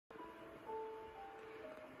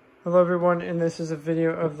Hello everyone, and this is a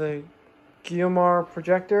video of the Giaomar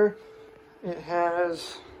Projector. It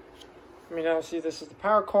has, obviously this is the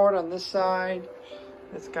power cord on this side.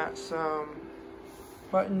 It's got some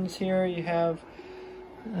buttons here. You have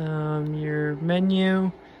your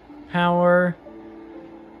menu, power,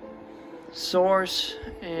 source,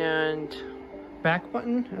 and back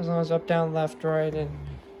button, as well as up, down, left, right, and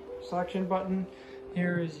selection button.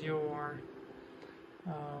 Here is your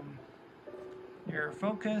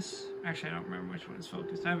focus. Actually, I don't remember which one is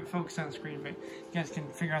focused. I haven't focused on the screen, but you guys can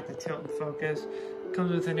figure out the tilt and focus. It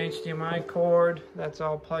comes with an HDMI cord that's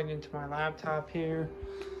all plugged into my laptop here.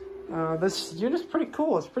 This unit's pretty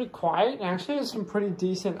cool. It's pretty quiet. It actually has some pretty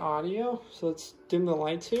decent audio. So let's dim the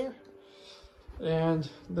lights here. And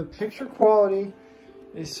the picture quality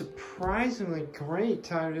is surprisingly great.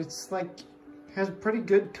 It's like, has pretty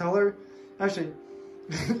good color. Actually,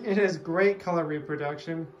 it has great color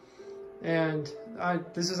reproduction. And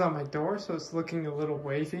this is on my door, so it's looking a little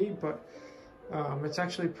wavy, but it's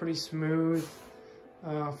actually pretty smooth.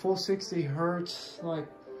 Full 60 hertz. Like,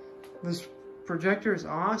 this projector is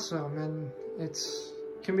awesome, and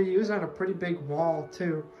can be used on a pretty big wall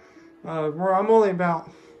too. Where I'm only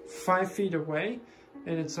about 5 feet away,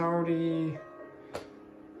 and it's already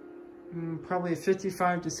probably a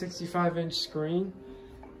 55 to 65 inch screen,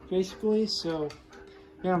 basically. So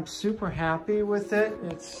yeah, I'm super happy with it.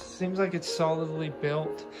 It seems like it's solidly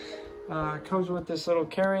built. It comes with this little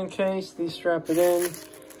carrying case. These strap it in.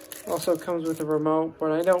 Also comes with a remote,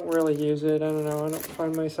 but I don't really use it. I don't know. I don't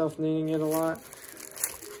find myself needing it a lot.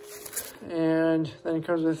 And then it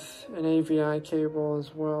comes with an AVI cable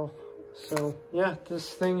as well. So yeah,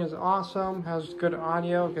 this thing is awesome. Has good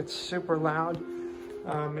audio. Gets super loud.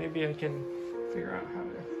 Maybe I can figure out how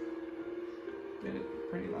to get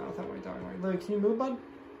it pretty loud without my dog. Lily, can you move, bud?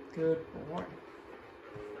 Good boy.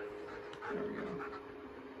 There we go.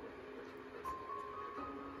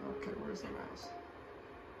 Okay, where's the mouse?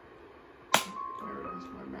 There it is.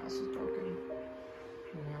 My mouse is broken.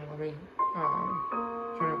 Now let me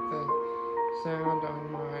turn up the sound on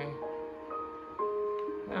my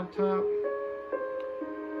laptop.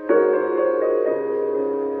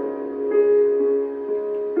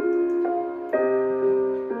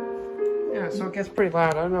 Yeah, so it gets pretty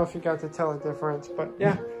loud. I don't know if you got to tell the difference, but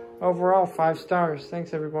yeah. Overall, 5 stars.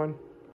 Thanks, everyone.